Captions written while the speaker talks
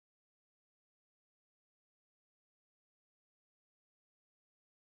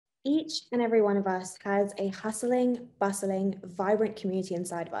Each and every one of us has a hustling, bustling, vibrant community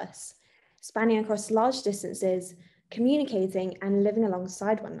inside of us, spanning across large distances, communicating and living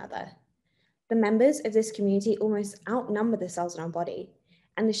alongside one another. The members of this community almost outnumber the cells in our body,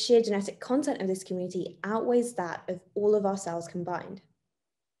 and the sheer genetic content of this community outweighs that of all of our cells combined.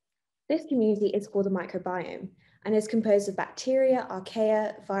 This community is called the microbiome and is composed of bacteria,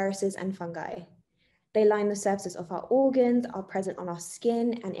 archaea, viruses, and fungi. They line the surfaces of our organs, are present on our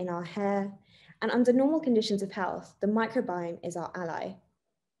skin and in our hair, and under normal conditions of health, the microbiome is our ally.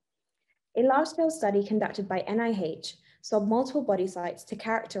 A large-scale study conducted by NIH saw multiple body sites to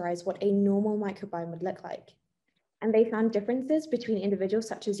characterize what a normal microbiome would look like. And they found differences between individuals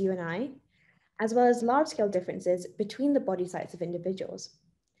such as you and I, as well as large-scale differences between the body sites of individuals.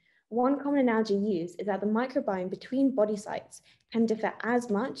 One common analogy used is that the microbiome between body sites can differ as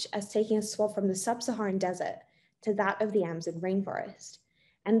much as taking a swab from the sub-Saharan desert to that of the Amazon rainforest.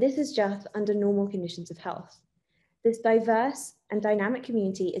 And this is just under normal conditions of health. This diverse and dynamic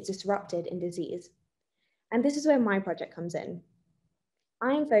community is disrupted in disease. And this is where my project comes in.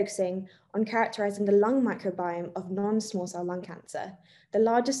 I am focusing on characterizing the lung microbiome of non-small cell lung cancer, the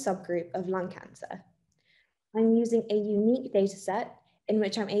largest subgroup of lung cancer. I'm using a unique data set in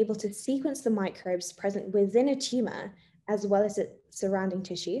which I'm able to sequence the microbes present within a tumor as well as its surrounding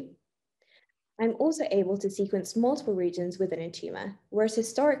tissue. I'm also able to sequence multiple regions within a tumor, whereas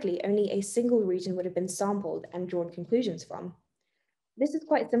historically only a single region would have been sampled and drawn conclusions from. This is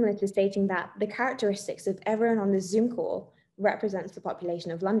quite similar to stating that the characteristics of everyone on this Zoom call represents the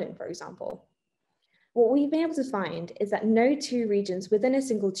population of London, for example. What we've been able to find is that no two regions within a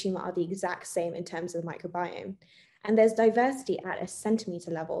single tumor are the exact same in terms of the microbiome, and there's diversity at a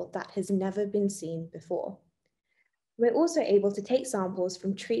centimeter level that has never been seen before. We're also able to take samples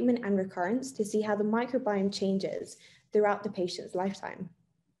from treatment and recurrence to see how the microbiome changes throughout the patient's lifetime.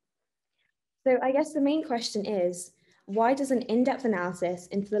 So I guess the main question is, why does an in-depth analysis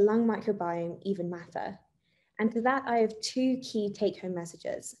into the lung microbiome even matter? And to that, I have two key take-home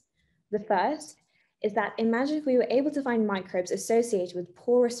messages. The first is that imagine if we were able to find microbes associated with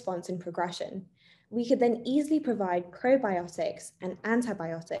poor response and progression. We could then easily provide probiotics and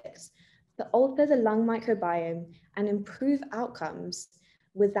antibiotics to alter the lung microbiome and improve outcomes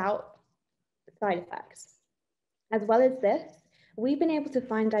without side effects. As well as this, we've been able to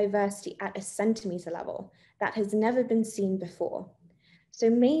find diversity at a centimeter level that has never been seen before. So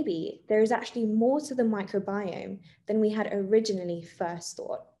maybe there is actually more to the microbiome than we had originally first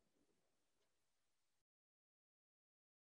thought.